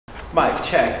Mic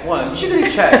check. One,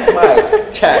 chickadee check.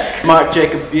 Mic check. Marc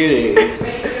Jacobs Beauty.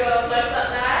 Ready to go? What's up,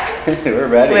 guys? We're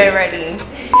ready. We're ready.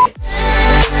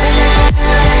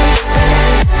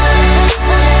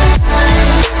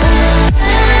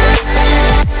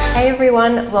 Hey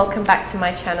everyone, welcome back to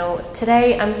my channel.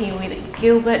 Today I'm here with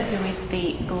Gilbert, who is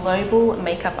the global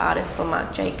makeup artist for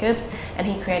Marc Jacobs, and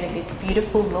he created this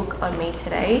beautiful look on me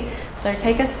today. So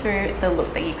take us through the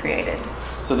look that you created.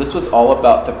 So this was all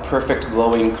about the perfect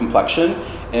glowing complexion,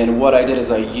 and what I did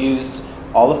is I used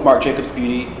all of Marc Jacobs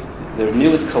Beauty, their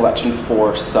newest collection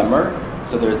for summer.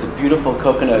 So there's a beautiful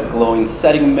coconut glowing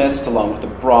setting mist along with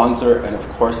a bronzer and of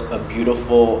course a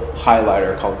beautiful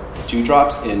highlighter called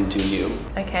Dewdrops in Do You.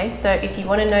 Okay, so if you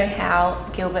want to know how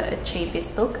Gilbert achieved this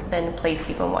look, then please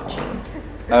keep on watching.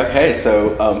 Okay,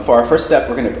 so for our first step,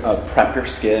 we're going to prep your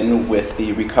skin with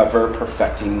the Recover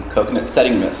Perfecting Coconut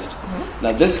Setting Mist.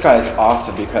 Now this guy is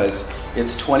awesome because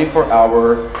it's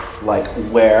 24-hour like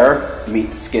wear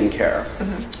meets skincare.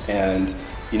 And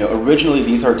you know, originally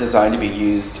these are designed to be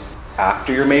used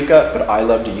after your makeup, but I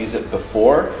love to use it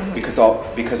before because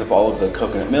of all of the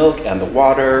coconut milk and the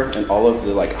water and all of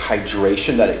the like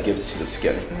hydration that it gives to the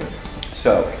skin.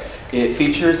 So it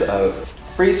features a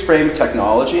freeze frame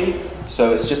technology.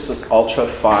 So it's just this ultra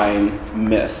fine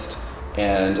mist,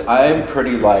 and I'm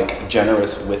pretty like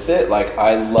generous with it. Like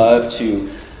I love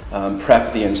to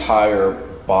prep the entire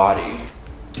body.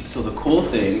 So the cool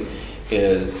thing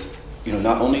is, you know,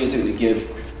 not only is it going to give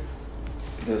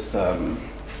this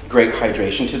great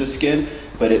hydration to the skin,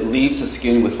 but it leaves the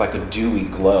skin with like a dewy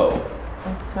glow.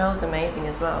 It smells amazing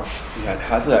as well. Yeah, it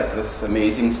has this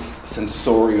amazing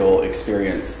sensorial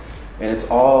experience. And it's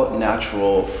all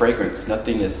natural fragrance,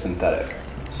 nothing is synthetic.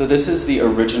 So this is the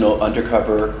original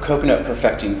Undercover Coconut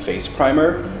Perfecting Face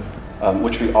Primer,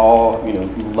 which we all, you know,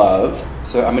 love.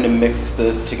 So I'm gonna mix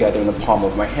this together in the palm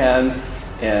of my hands.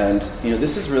 And you know,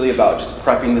 this is really about just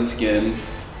prepping the skin,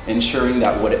 ensuring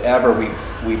that whatever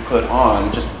we put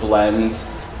on just blends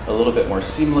a little bit more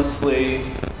seamlessly.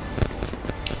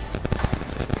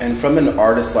 And from an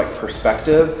artist-like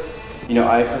perspective, you know,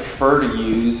 I prefer to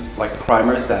use like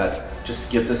primers that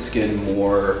just give the skin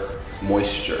more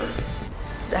moisture.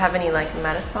 Does it have any like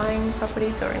mattifying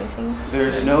properties or anything?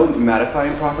 There's no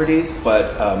mattifying properties,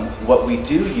 but what we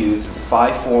do use is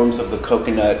 5 forms of the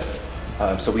coconut.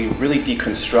 So we really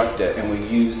deconstruct it, and we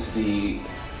use the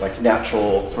like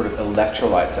natural sort of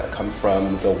electrolytes that come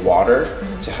from the water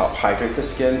to help hydrate the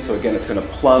skin. So again, it's going to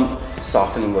plump,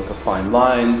 soften the look of fine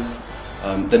lines.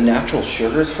 The natural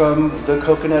sugars from the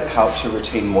coconut help to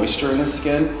retain moisture in the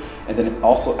skin, and then it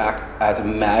also act as a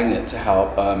magnet to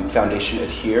help foundation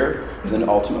adhere, and then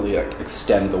ultimately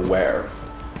extend the wear.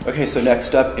 Okay, so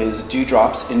next up is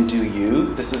Dewdrops in Do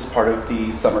You. This is part of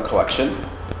the summer collection.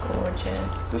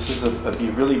 Gorgeous. This is a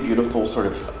really beautiful sort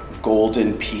of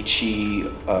golden peachy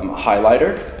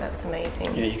highlighter. That's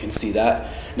amazing. Yeah, you can see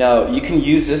that. Now you can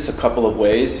use this a couple of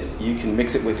ways. You can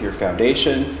mix it with your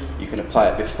foundation, you can apply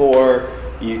it before,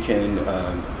 you can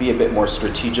be a bit more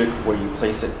strategic where you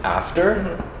place it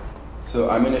after. So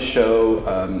I'm going to show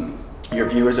your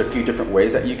viewers a few different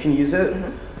ways that you can use it.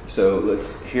 So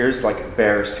here's like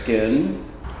bare skin,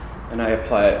 and I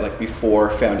apply it like before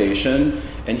foundation,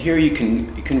 and here you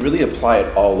can really apply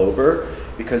it all over,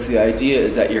 because the idea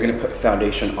is that you're going to put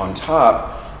foundation on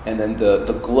top, and then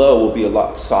the glow will be a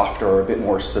lot softer or a bit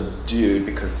more subdued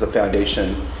because the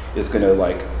foundation is going to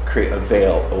like create a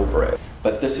veil over it.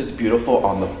 But this is beautiful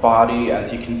on the body,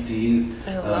 as you can see,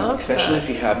 especially if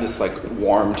you have this like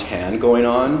warm tan going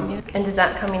on. Yeah. And does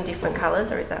that come in different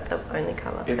colors, or is that the only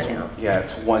color for now? Yeah,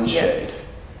 it's one shade.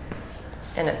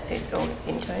 And it suits all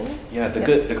skin tones? Yeah,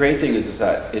 the great thing is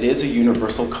that it is a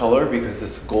universal color, because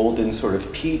this golden sort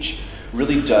of peach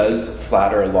really does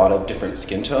flatter a lot of different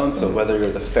skin tones. So whether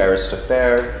you're the fairest of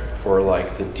fair or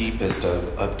like the deepest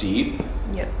of deep,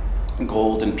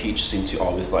 gold and peach seem to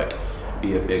always like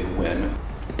be a big win.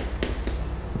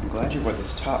 I'm glad you wore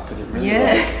this top because it really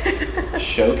like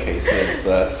showcases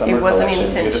the summer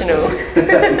collection. It wasn't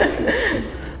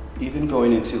intentional. Even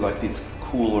going into like these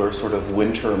cooler sort of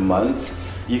winter months,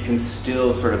 you can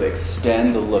still sort of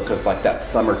extend the look of like that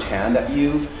summer tan that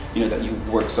you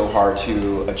work so hard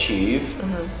to achieve.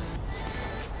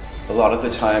 A lot of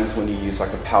the times when you use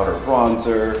like a powder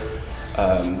bronzer,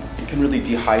 you can really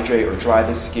dehydrate or dry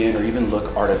the skin or even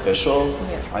look artificial.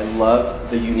 I love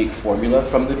the unique formula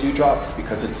from the Dewdrops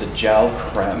because it's a gel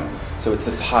creme. So it's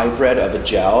this hybrid of a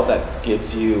gel that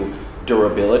gives you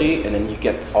durability, and then you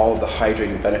get all the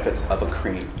hydrating benefits of a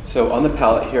cream. So on the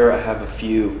palette here I have a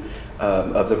few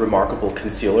of the Remarkable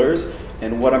concealers,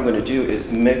 and what I'm going to do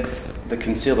is mix the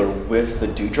concealer with the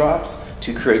Dewdrops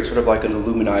to create sort of like an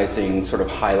illuminizing sort of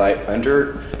highlight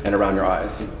under and around your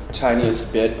eyes.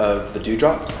 Tiniest bit of the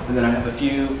dewdrops. And then I have a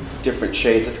few different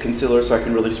shades of concealer so I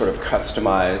can really sort of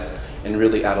customize and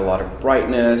really add a lot of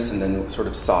brightness and then sort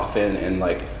of soften and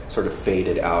like sort of fade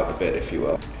it out a bit, if you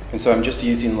will. And so I'm just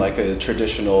using like a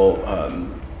traditional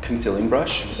concealing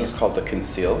brush. This is called the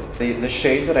Conceal. The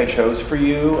shade that I chose for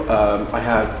you, I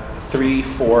have 3,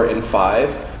 4, and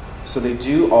 5. So they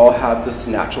do all have this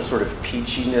natural sort of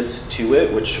peachiness to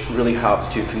it, which really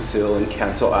helps to conceal and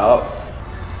cancel out.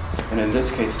 And in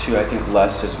this case too, I think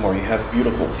less is more. You have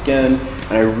beautiful skin,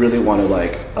 and I really want to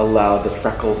like allow the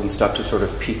freckles and stuff to sort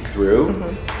of peek through,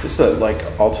 just so it like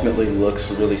ultimately looks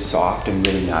really soft and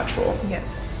really natural. Yeah.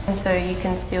 And so you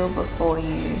conceal before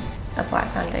you apply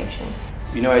foundation?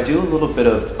 You know, I do a little bit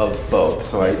of both.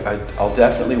 So I'll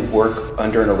definitely work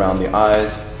under and around the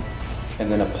eyes,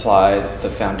 and then apply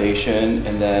the foundation,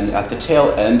 and then at the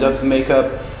tail end of the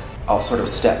makeup, I'll sort of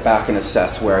step back and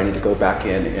assess where I need to go back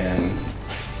in and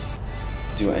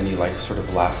do any like sort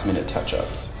of last minute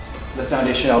touch-ups. The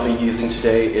foundation I'll be using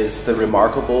today is the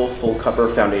Remarkable Full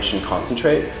Cover Foundation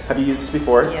Concentrate. Have you used this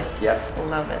before? Yes. Yep.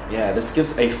 Love it. Yeah, this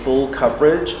gives a full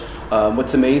coverage.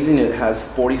 What's amazing, it has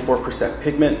 44%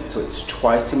 pigment, so it's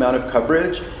twice the amount of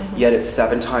coverage, yet it's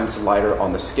 7 times lighter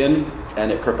on the skin,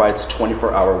 and it provides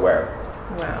 24-hour wear.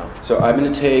 Wow. So I'm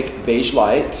going to take Beige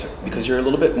Light, because you're a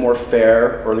little bit more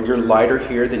fair, or you're lighter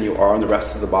here than you are on the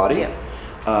rest of the body. Yeah.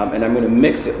 And I'm going to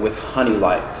mix it with Honey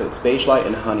Light. So it's Beige Light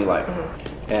and Honey Light.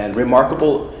 And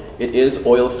Remarkable, it is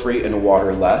oil-free and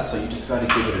waterless, so you just got to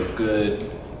give it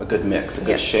a good mix, a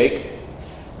good shake.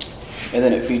 And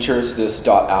then it features this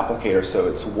dot applicator, so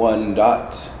it's one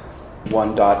dot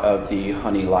of the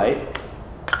Honey Light.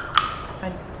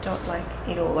 I don't like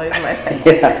it all over my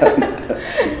face.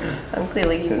 So I'm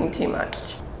clearly using too much.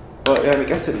 Well, yeah, I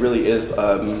guess it really is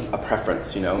a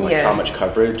preference, you know, like how much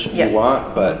coverage you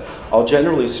want, but I'll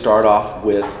generally start off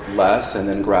with less and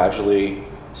then gradually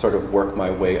sort of work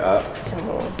my way up. To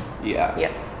more.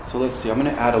 Yeah. So let's see, I'm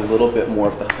going to add a little bit more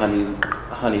of the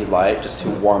honey Light just to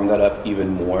warm that up even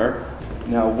more.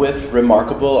 Now with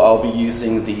Remarkable, I'll be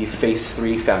using the Phase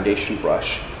 3 foundation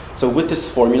brush. So with this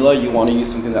formula, you want to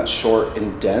use something that's short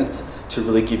and dense to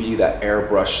really give you that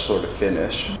airbrush sort of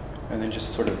finish. And then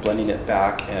just sort of blending it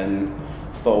back and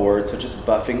forward, so just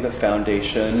buffing the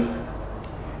foundation.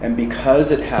 And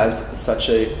because it has such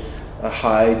a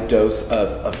high dose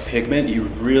of pigment, you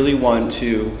really want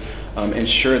to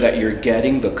ensure that you're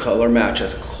getting the color match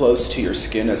as close to your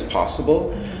skin as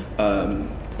possible.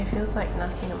 It feels like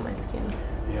nothing on my skin.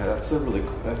 Yeah, that's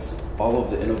all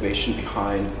of the innovation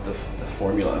behind the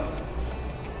formula.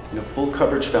 You know, full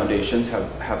coverage foundations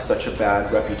have such a bad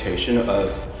reputation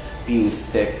of being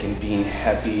thick and being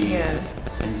heavy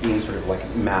and being sort of like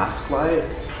mask-like.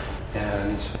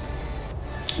 And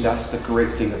that's the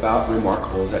great thing about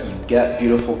Remarkable, is that you get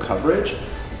beautiful coverage,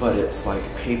 but it's like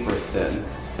paper thin.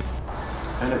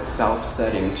 And it's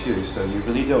self-setting too, so you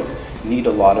really don't need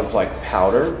a lot of like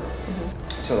powder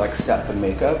to like set the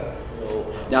makeup.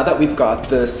 Now that we've got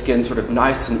the skin sort of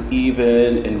nice and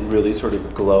even and really sort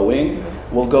of glowing,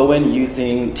 we'll go in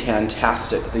using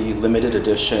Tantastic, the limited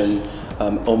edition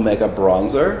Omega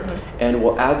bronzer, and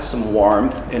we'll add some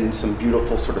warmth and some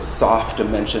beautiful sort of soft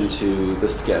dimension to the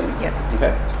skin.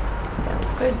 Okay?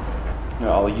 Sounds good.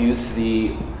 Now I'll use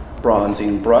the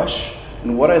bronzing brush,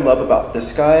 and what I love about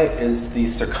this guy is the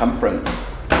circumference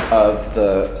of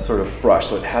the sort of brush.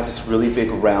 So it has this really big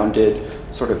rounded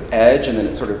sort of edge, and then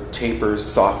it sort of tapers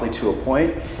softly to a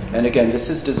point. And again,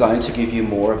 this is designed to give you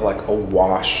more of like a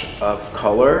wash of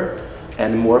color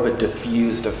and more of a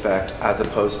diffused effect as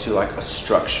opposed to like a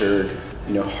structured,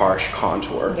 you know, harsh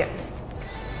contour. Yeah.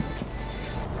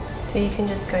 So you can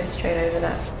just go straight over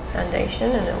that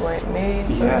foundation and it won't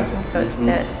move or anything, so it's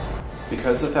set.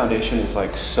 Because the foundation is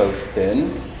like so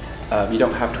thin, you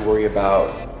don't have to worry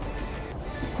about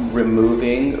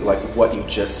removing like what you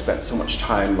just spent so much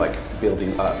time like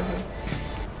building up.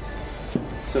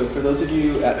 So for those of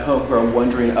you at home who are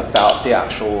wondering about the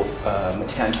actual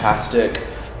Tantastic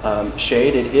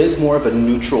shade, it is more of a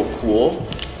neutral cool,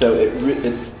 so it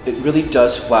really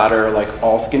does flatter like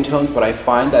all skin tones, but I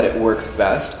find that it works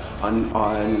best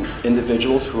on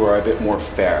individuals who are a bit more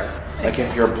fair. Like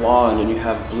if you're blonde and you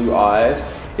have blue eyes,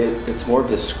 it's more of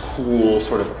this cool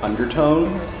sort of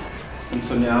undertone. And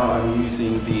so now I'm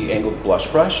using the angled blush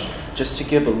brush just to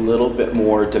give a little bit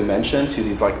more dimension to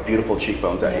these like beautiful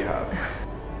cheekbones that you have.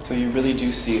 So you really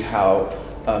do see how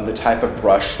the type of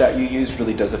brush that you use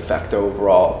really does affect the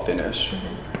overall finish.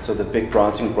 So the big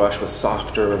bronzing brush was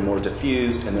softer, more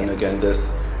diffused, and then again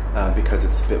this, because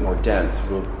it's a bit more dense,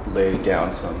 will lay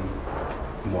down some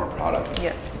more product.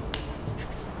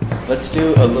 Let's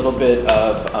do a little bit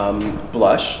of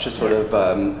blush to sort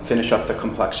of finish up the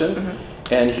complexion.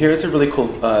 And here's a really cool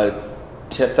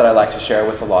tip that I like to share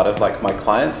with a lot of like my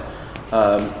clients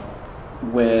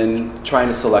when trying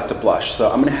to select a blush. So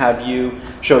I'm going to have you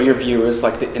show your viewers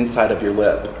like the inside of your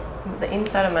lip. The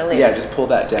inside of my lip? Yeah, just pull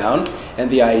that down. And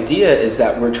the idea is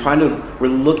that we're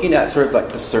looking at sort of like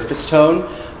the surface tone.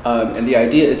 And the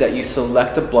idea is that you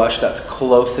select a blush that's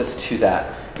closest to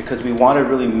that, because we want to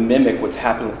really mimic what's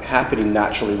happening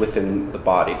naturally within the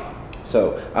body.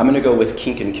 So I'm going to go with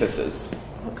Kink and Kisses.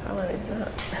 What color is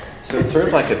that? So it's sort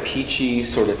of like a peachy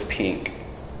sort of pink.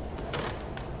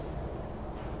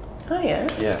 Oh yeah?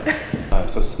 Yeah.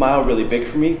 So smile really big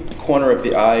for me. Corner of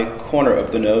the eye, corner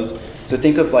of the nose. So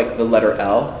think of like the letter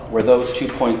L, where those 2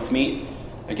 points meet.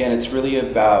 Again, it's really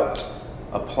about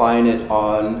applying it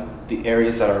on the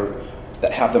areas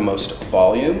that have the most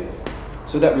volume,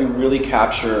 so that we really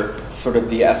capture sort of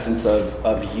the essence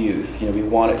of youth. You know, we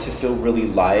want it to feel really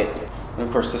light. And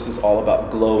of course, this is all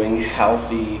about glowing,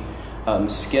 healthy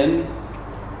skin.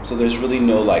 So there's really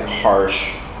no like harsh,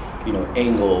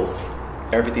 angles.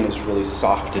 Everything is really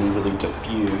soft and really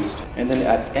diffused. And then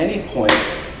at any point,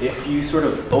 if you sort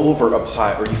of over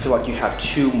apply or you feel like you have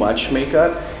too much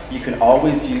makeup, you can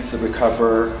always use the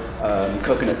Recover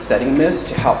Coconut Setting Mist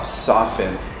to help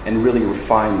soften and really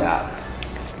refine that.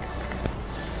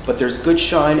 But there's good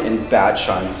shine and bad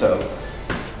shine. So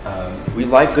we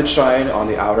like good shine on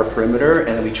the outer perimeter,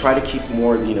 and then we try to keep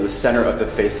more, the center of the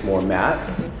face more matte.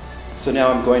 So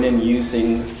now I'm going in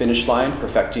using Finish Line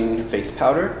Perfecting Face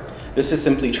Powder. This is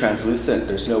simply translucent.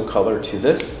 There's no color to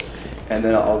this. And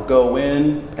then I'll go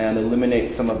in and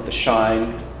eliminate some of the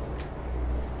shine,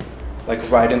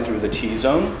 like right in through the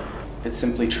T-zone. It's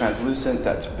simply translucent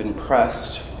that's been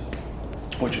pressed,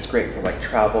 which is great for like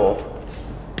travel.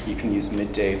 You can use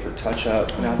midday for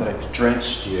touch-up. Now that I've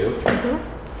drenched you,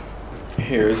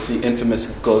 here's the infamous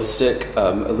Glow Stick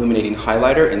Illuminating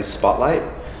Highlighter in Spotlight.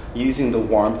 Using the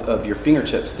warmth of your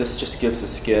fingertips, this just gives the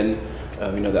skin,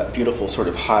 that beautiful sort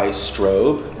of high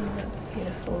strobe. Oh, that's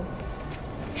beautiful.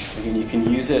 Again, you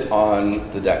can use it on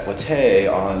the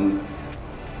décolleté, on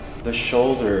the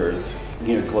shoulders.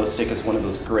 Glow Stick is one of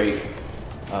those great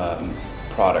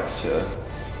products to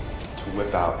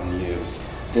whip out and use.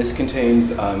 This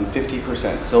contains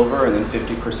 50% silver and then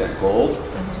 50% gold.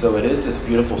 So it is this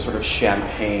beautiful sort of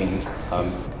champagne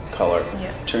color.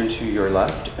 Yeah. Turn to your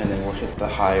left and then we'll hit the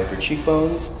high of your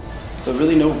cheekbones. So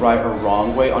really no right or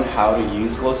wrong way on how to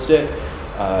use Glow Stick.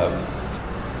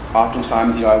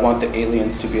 Oftentimes, I want the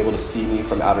aliens to be able to see me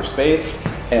from outer space,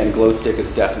 and Glow Stick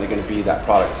is definitely going to be that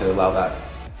product to allow that.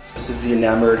 This is the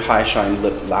Enamored High Shine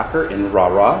Lip Lacquer in Raw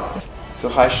Raw. So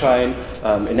High Shine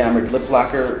Enamored Lip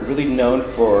Lacquer, really known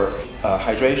for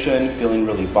hydration, feeling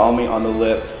really balmy on the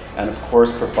lip, and of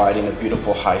course providing a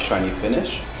beautiful high shiny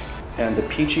finish. And the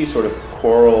peachy sort of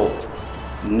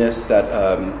coralness that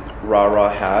Raw Raw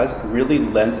has really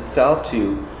lends itself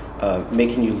to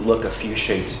making you look a few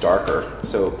shades darker.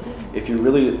 So if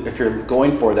you're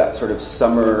going for that sort of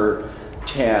summer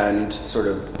tanned sort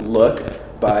of look,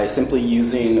 by simply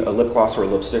using a lip gloss or a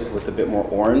lipstick with a bit more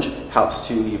orange helps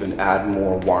to even add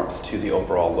more warmth to the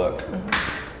overall look.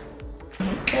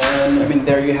 And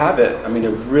there you have it. A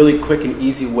really quick and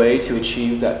easy way to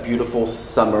achieve that beautiful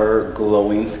summer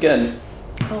glowing skin.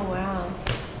 Oh wow,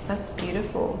 that's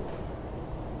beautiful.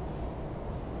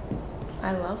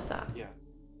 I love that. Yeah.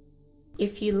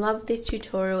 If you loved this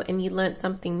tutorial and you learned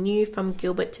something new from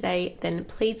Gilbert today, then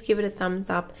please give it a thumbs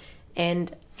up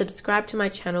and subscribe to my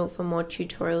channel for more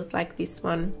tutorials like this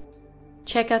one.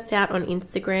 Check us out on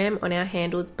Instagram on our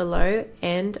handles below,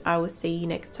 and I will see you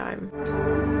next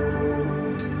time.